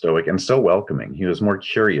 so stoic, and so welcoming. He was more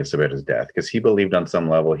curious about his death because he believed on some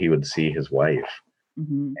level he would see his wife.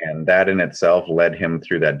 Mm-hmm. And that in itself led him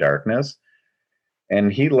through that darkness.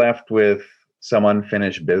 And he left with some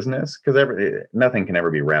unfinished business, because nothing can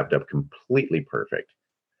ever be wrapped up completely perfect.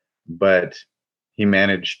 But he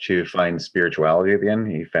managed to find spirituality at the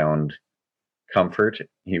end. He found comfort.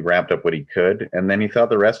 He wrapped up what he could. And then he thought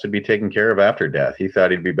the rest would be taken care of after death. He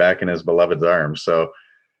thought he'd be back in his beloved's arms. So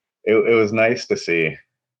it was nice to see.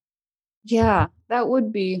 Yeah, that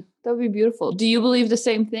would be beautiful. Do you believe the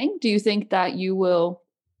same thing? Do you think that you will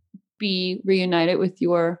be reunited with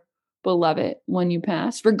your beloved when you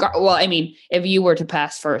pass? Well, I mean, if you were to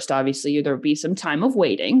pass first, obviously there would be some time of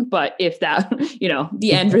waiting, but if that,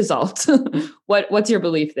 the end result, what's your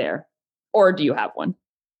belief there? Or do you have one?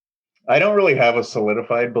 I don't really have a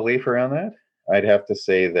solidified belief around that. I'd have to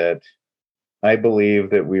say that I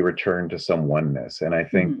believe that we return to some oneness, and I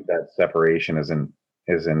think that separation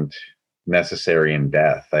isn't necessary in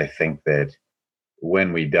death. I think that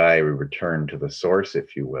when we die, we return to the source,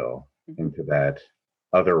 if you will, into that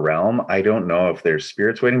other realm. I don't know if there's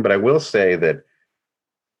spirits waiting, but I will say that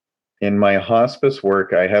in my hospice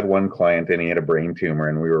work, I had one client and he had a brain tumor,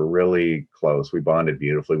 and we were really close. We bonded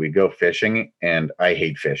beautifully. We'd go fishing, and I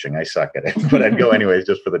hate fishing. I suck at it, but I'd go anyways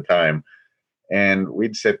just for the time. And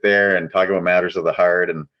we'd sit there and talk about matters of the heart.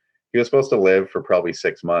 And he was supposed to live for probably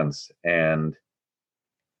 6 months, and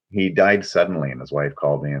he died suddenly. And his wife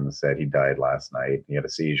called me and said he died last night. He had a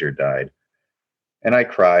seizure, died. And I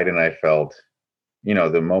cried, and I felt,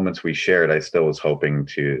 the moments we shared, I still was hoping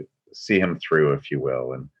to see him through, if you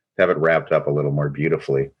will, and have it wrapped up a little more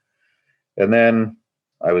beautifully. And then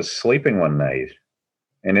I was sleeping one night,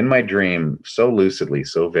 and in my dream, so lucidly,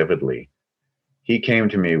 so vividly, he came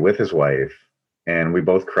to me with his wife, and we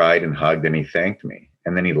both cried and hugged, and he thanked me,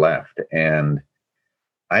 and then he left. And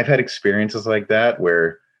I've had experiences like that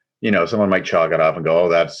where, someone might chalk it off and go, oh,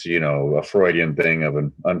 that's, a Freudian thing of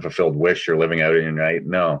an unfulfilled wish you're living out in your night.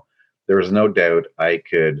 No, there was no doubt I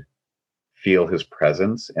could feel his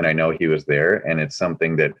presence, and I know he was there, and it's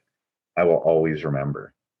something that I will always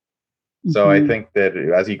remember. Mm-hmm. So I think that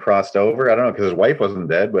as he crossed over, I don't know, because his wife wasn't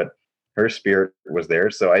dead, but her spirit was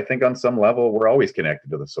there. So I think on some level, we're always connected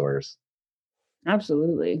to the source.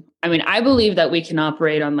 Absolutely. I mean, I believe that we can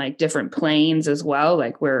operate on like different planes as well.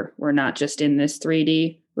 Like we're not just in this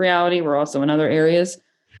 3D reality, we're also in other areas.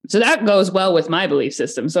 So that goes well with my belief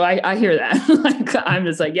system. So I hear that. Like, I'm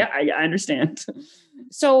just like, yeah, I understand.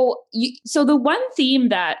 So the one theme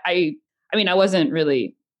that I wasn't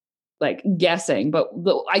really like guessing, but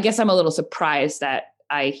I guess I'm a little surprised that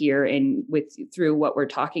I hear through what we're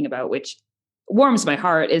talking about, which warms my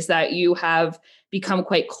heart, is that you have become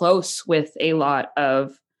quite close with a lot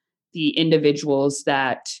of the individuals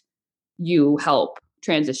that you help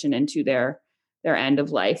transition into their their end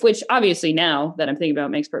of life, which obviously now that I'm thinking about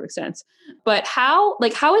makes perfect sense. But how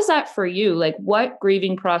is that for you? Like, what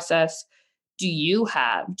grieving process do you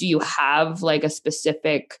have? Do you have like a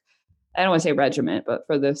specific, I don't want to say regiment, but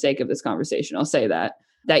for the sake of this conversation, I'll say that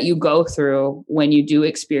you go through when you do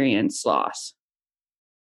experience loss?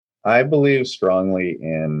 I believe strongly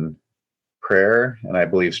in prayer and I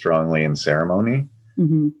believe strongly in ceremony.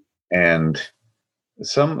 Mm-hmm. And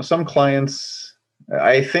some clients,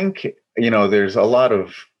 I think, there's a lot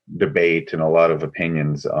of debate and a lot of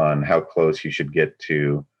opinions on how close you should get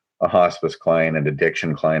to a hospice client, an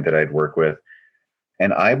addiction client that I'd work with.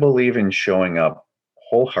 And I believe in showing up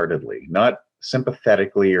wholeheartedly, not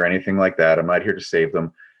sympathetically or anything like that. I'm not here to save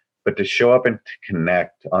them, but to show up and to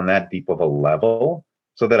connect on that deep of a level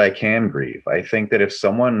so that I can grieve. I think that if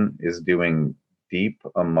someone is doing deep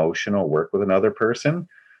emotional work with another person,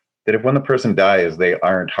 that if when the person dies, they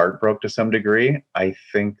aren't heartbroken to some degree, I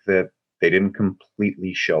think that they didn't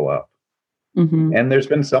completely show up. Mm-hmm. And there's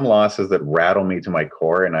been some losses that rattle me to my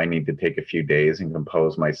core, and I need to take a few days and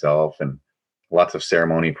compose myself, and lots of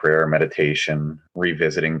ceremony, prayer, meditation,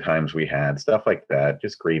 revisiting times we had, stuff like that,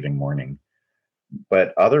 just grieving mourning.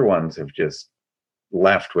 But other ones have just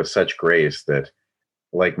left with such grace that,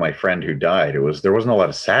 like my friend who died, there wasn't a lot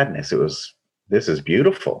of sadness. It was, this is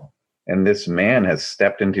beautiful. And this man has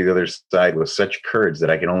stepped into the other side with such courage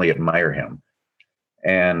that I can only admire him.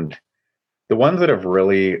 And the ones that have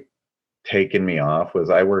really taken me off was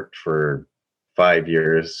I worked for 5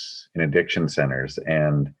 years in addiction centers,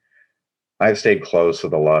 and I've stayed close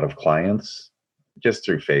with a lot of clients just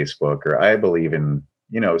through Facebook, or I believe in,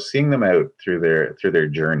 seeing them out through their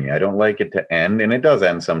journey. I don't like it to end, and it does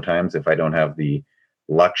end sometimes if I don't have the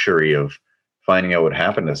luxury of finding out what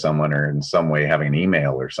happened to someone or in some way having an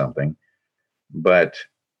email or something. But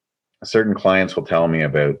certain clients will tell me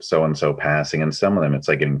about so-and-so passing, and some of them it's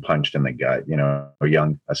like getting punched in the gut,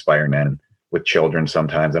 young aspiring men with children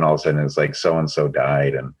sometimes, and all of a sudden it's like so-and-so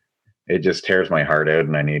died, and it just tears my heart out.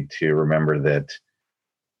 And I need to remember that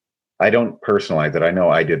I don't personalize it. I know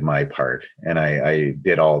I did my part and I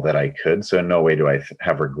did all that I could. So in no way do I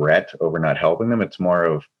have regret over not helping them. It's more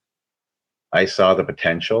of, I saw the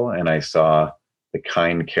potential and I saw the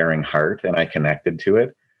kind, caring heart, and I connected to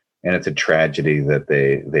it. And it's a tragedy that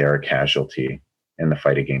they are a casualty in the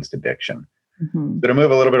fight against addiction. Mm-hmm. But to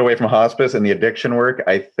move a little bit away from hospice and the addiction work,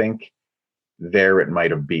 I think there it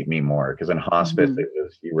might have beat me more, because in hospice, Mm-hmm. it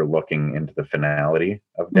was, you were looking into the finality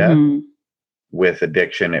of death. Mm-hmm. With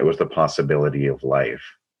addiction, it was the possibility of life.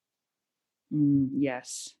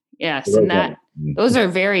 Yes. And those are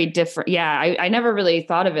very different. Yeah. I never really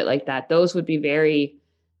thought of it like that. Those would be very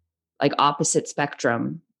like opposite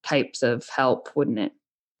spectrum types of help, wouldn't it?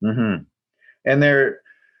 Mm-hmm. And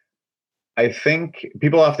I think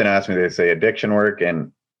people often ask me, they say addiction work,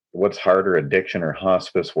 and what's harder, addiction or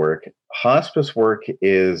hospice work? Hospice work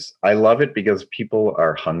is, I love it because people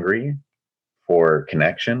are hungry for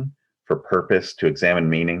connection, for purpose, to examine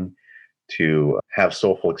meaning, to have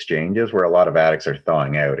soulful exchanges, where a lot of addicts are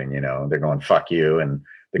thawing out and, they're going, fuck you, and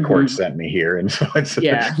the court sent me here. And so it's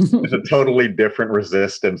a totally different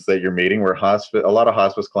resistance that you're meeting, where a lot of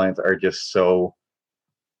hospice clients are just so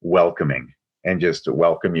welcoming and just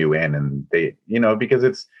welcome you in. And they, because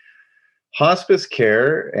it's hospice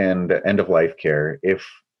care and end of life care. If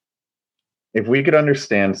we could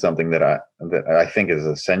understand something that I think is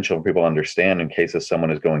essential for people to understand in case if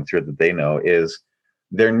someone is going through it, that they know, is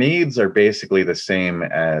their needs are basically the same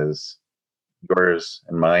as yours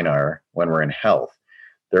and mine are when we're in health.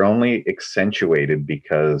 They're only accentuated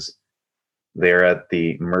because they're at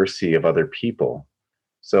the mercy of other people.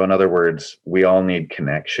 So in other words, we all need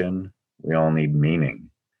connection. We all need meaning.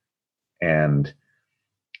 And,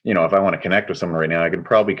 if I want to connect with someone right now, I can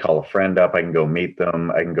probably call a friend up. I can go meet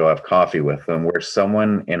them. I can go have coffee with them, where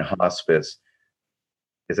someone in hospice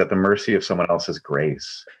is at the mercy of someone else's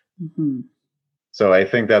grace. Mm-hmm. So I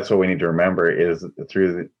think that's what we need to remember, is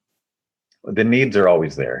through the needs are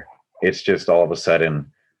always there. It's just all of a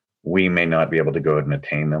sudden we may not be able to go out and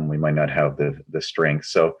attain them. We might not have the strength.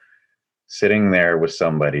 So sitting there with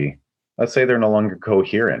somebody, let's say they're no longer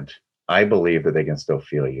coherent, I believe that they can still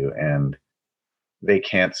feel you, and they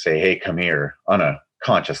can't say, hey, come here, on a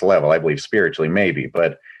conscious level. I believe spiritually, maybe,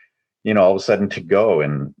 but all of a sudden to go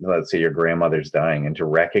and, let's say your grandmother's dying, and to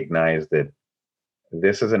recognize that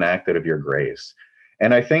this is an act out of your grace.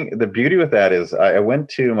 And I think the beauty with that is I went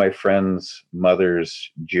to my friend's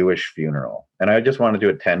mother's Jewish funeral, and I just wanted to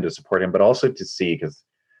attend to support him, but also to see, because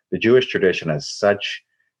the Jewish tradition has such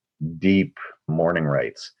deep mourning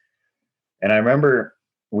rites. And I remember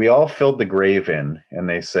we all filled the grave in, and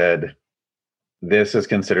they said, this is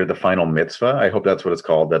considered the final mitzvah. I hope that's what it's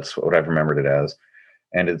called. That's what I've remembered it as.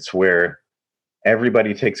 And it's where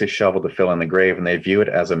everybody takes a shovel to fill in the grave, and they view it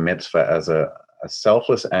as a mitzvah, as a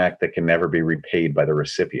selfless act that can never be repaid by the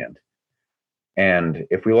recipient. And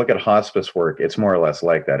if we look at hospice work, it's more or less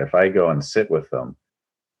like that. If I go and sit with them,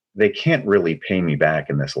 they can't really pay me back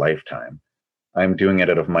in this lifetime. I'm doing it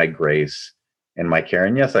out of my grace and my care.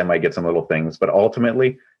 And yes, I might get some little things, but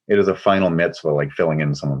ultimately it is a final mitzvah, like filling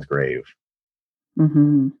in someone's grave.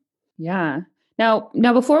 Mm-hmm. Yeah. Now,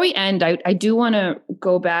 before we end, I do want to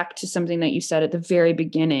go back to something that you said at the very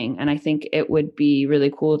beginning. And I think it would be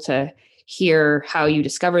really cool to hear how you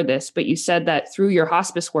discovered this. But you said that through your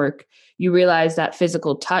hospice work, you realized that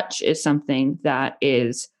physical touch is something that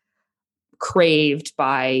is craved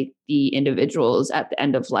by the individuals at the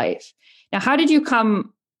end of life. Now, how did you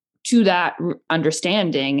come to that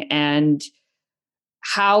understanding, and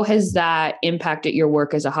how has that impacted your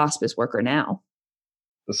work as a hospice worker now?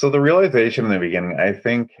 So the realization in the beginning, I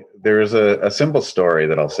think there's a simple story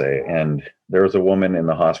that I'll say. And there was a woman in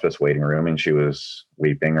the hospice waiting room, and she was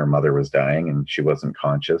weeping. Her mother was dying and she wasn't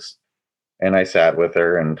conscious. And I sat with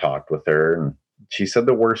her and talked with her. And she said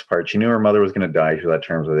the worst part, she knew her mother was going to die. She was at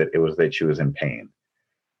terms with it. It was that she was in pain.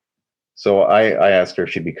 So I asked her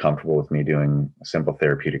if she'd be comfortable with me doing a simple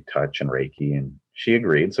therapeutic touch and Reiki. And she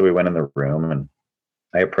agreed. So we went in the room, and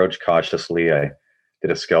I approached cautiously. I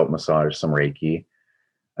did a scalp massage, some Reiki.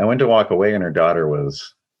 I went to walk away, and her daughter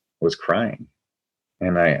was crying.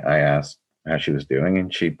 And I asked how she was doing,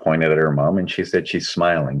 and she pointed at her mom, and she said she's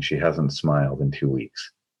smiling. She hasn't smiled in 2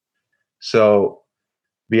 weeks. So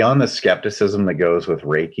beyond the skepticism that goes with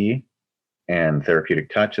Reiki and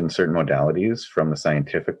therapeutic touch and certain modalities from the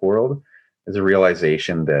scientific world, is a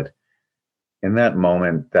realization that in that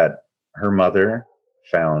moment that her mother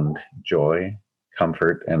found joy,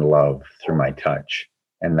 comfort, and love through my touch.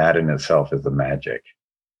 And that in itself is the magic.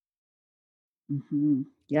 Mm-hmm.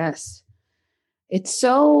 Yes.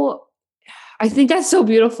 I think that's so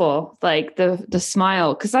beautiful. Like the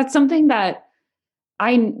smile, because that's something that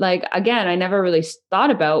I like, again, I never really thought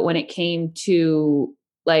about when it came to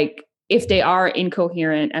like, if they are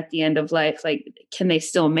incoherent at the end of life, like, can they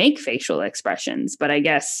still make facial expressions? But I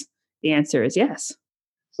guess the answer is yes.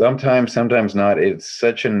 Sometimes not. It's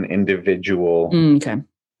such an individual Okay.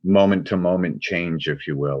 moment to moment change, if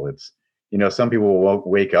you will. It's, some people will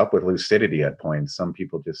wake up with lucidity at points. Some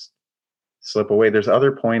people just slip away. There's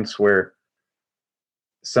other points where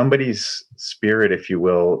somebody's spirit, if you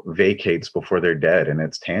will, vacates before they're dead, and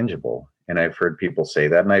it's tangible. And I've heard people say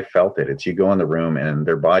that, and I felt it. It's, you go in the room and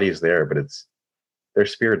their body's there, but it's their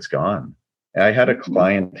spirit's gone. And I had a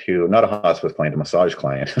client who, not a hospice client, a massage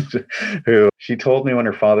client, who she told me when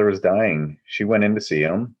her father was dying, she went in to see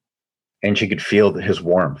him and she could feel his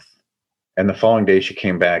warmth. And the following day she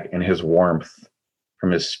came back and his warmth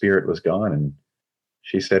from his spirit was gone. And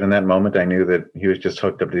she said, in that moment, I knew that he was just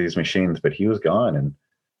hooked up to these machines, but he was gone. And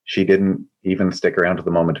she didn't even stick around to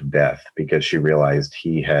the moment of death because she realized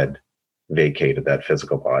he had vacated that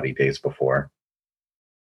physical body days before.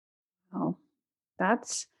 Oh,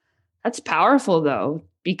 that's powerful though,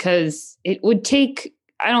 because it would take,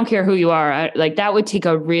 I don't care who you are, like that would take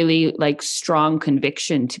a really like strong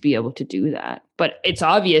conviction to be able to do that. But it's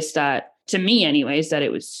obvious that, to me anyways, that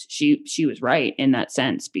it was, she was right in that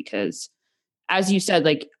sense, because as you said,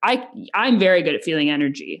 like I'm very good at feeling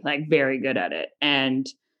energy, like very good at it. And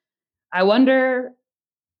I wonder,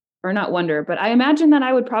 or not wonder, but I imagine that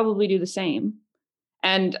I would probably do the same.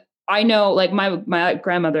 And I know like my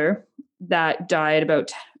grandmother that died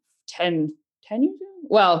about 10 years ago.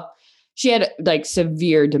 Well, she had like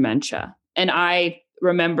severe dementia. And I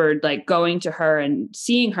remembered like going to her and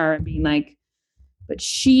seeing her and being like, but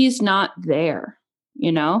she's not there,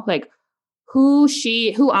 like who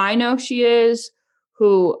I know she is,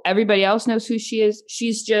 who everybody else knows who she is.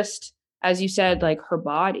 She's just, as you said, like her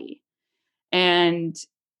body. And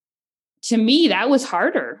to me, that was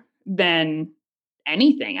harder than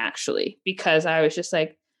anything, actually, because I was just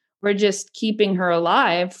like, we're just keeping her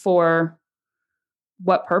alive for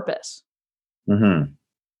what purpose? Mm-hmm.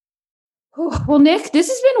 Well, Nick, this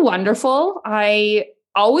has been wonderful. I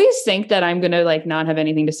always think that I'm going to like not have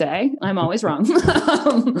anything to say. I'm always wrong.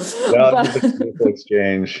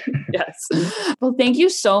 Exchange. Yes. Well, thank you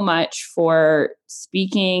so much for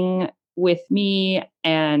speaking with me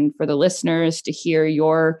and for the listeners to hear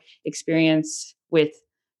your experience with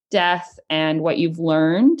death and what you've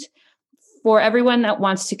learned. For everyone that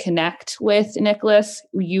wants to connect with Nicholas,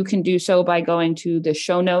 you can do so by going to the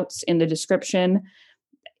show notes in the description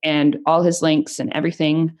and all his links and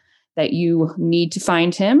everything that you need to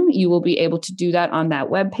find him. You will be able to do that on that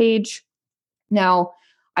webpage. Now,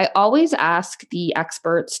 I always ask the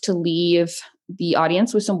experts to leave the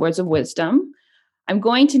audience with some words of wisdom. I'm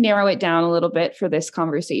going to narrow it down a little bit for this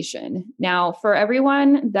conversation. Now, for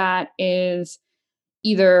everyone that is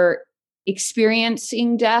either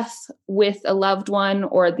experiencing death with a loved one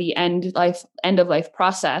or the end of life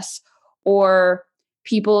process, or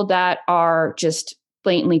people that are just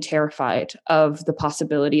blatantly terrified of the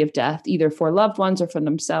possibility of death, either for loved ones or for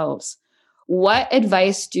themselves, what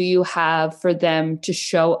advice do you have for them to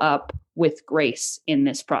show up with grace in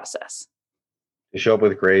this process? To show up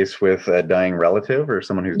with grace with a dying relative or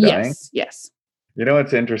someone who's dying? Yes. You know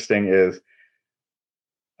what's interesting is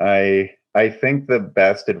I think the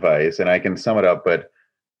best advice, and I can sum it up, but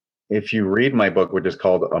if you read my book, which is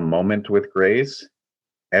called A Moment with Grace,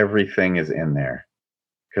 everything is in there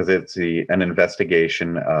because it's an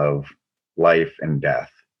investigation of life and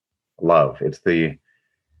death, love. It's the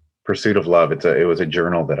pursuit of love. It was a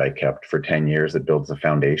journal that I kept for 10 years that builds the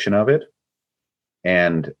foundation of it.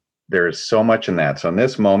 And there's so much in that. So in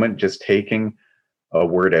this moment, just taking a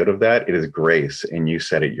word out of that, it is grace, and you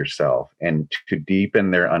said it yourself. And to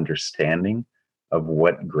deepen their understanding of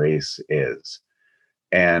what grace is.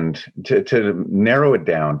 And to narrow it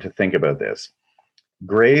down, to think about this.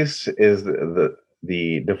 Grace is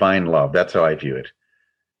the divine love. That's how I view it.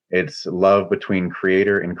 It's love between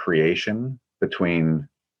creator and creation, between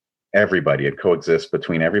everybody. It coexists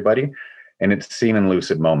between everybody. And it's seen in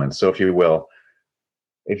lucid moments. So if you will,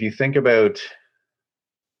 if you think about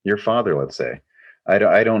your father, let's say, I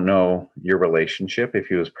don't know your relationship if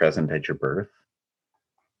he was present at your birth,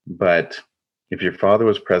 but if your father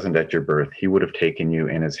was present at your birth, he would have taken you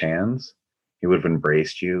in his hands. He would have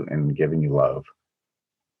embraced you and given you love.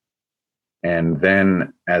 And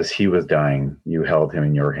then as he was dying, you held him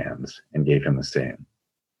in your hands and gave him the same.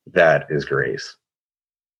 That is grace.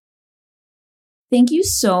 Thank you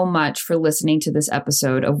so much for listening to this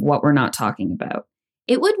episode of What We're Not Talking About.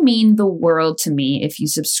 It would mean the world to me if you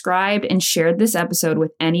subscribed and shared this episode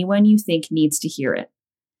with anyone you think needs to hear it.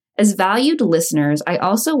 As valued listeners, I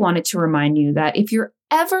also wanted to remind you that if you're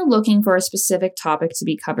ever looking for a specific topic to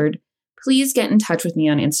be covered, please get in touch with me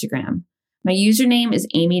on Instagram. My username is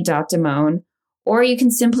amy.damone, or you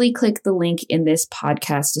can simply click the link in this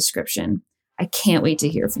podcast description. I can't wait to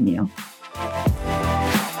hear from you.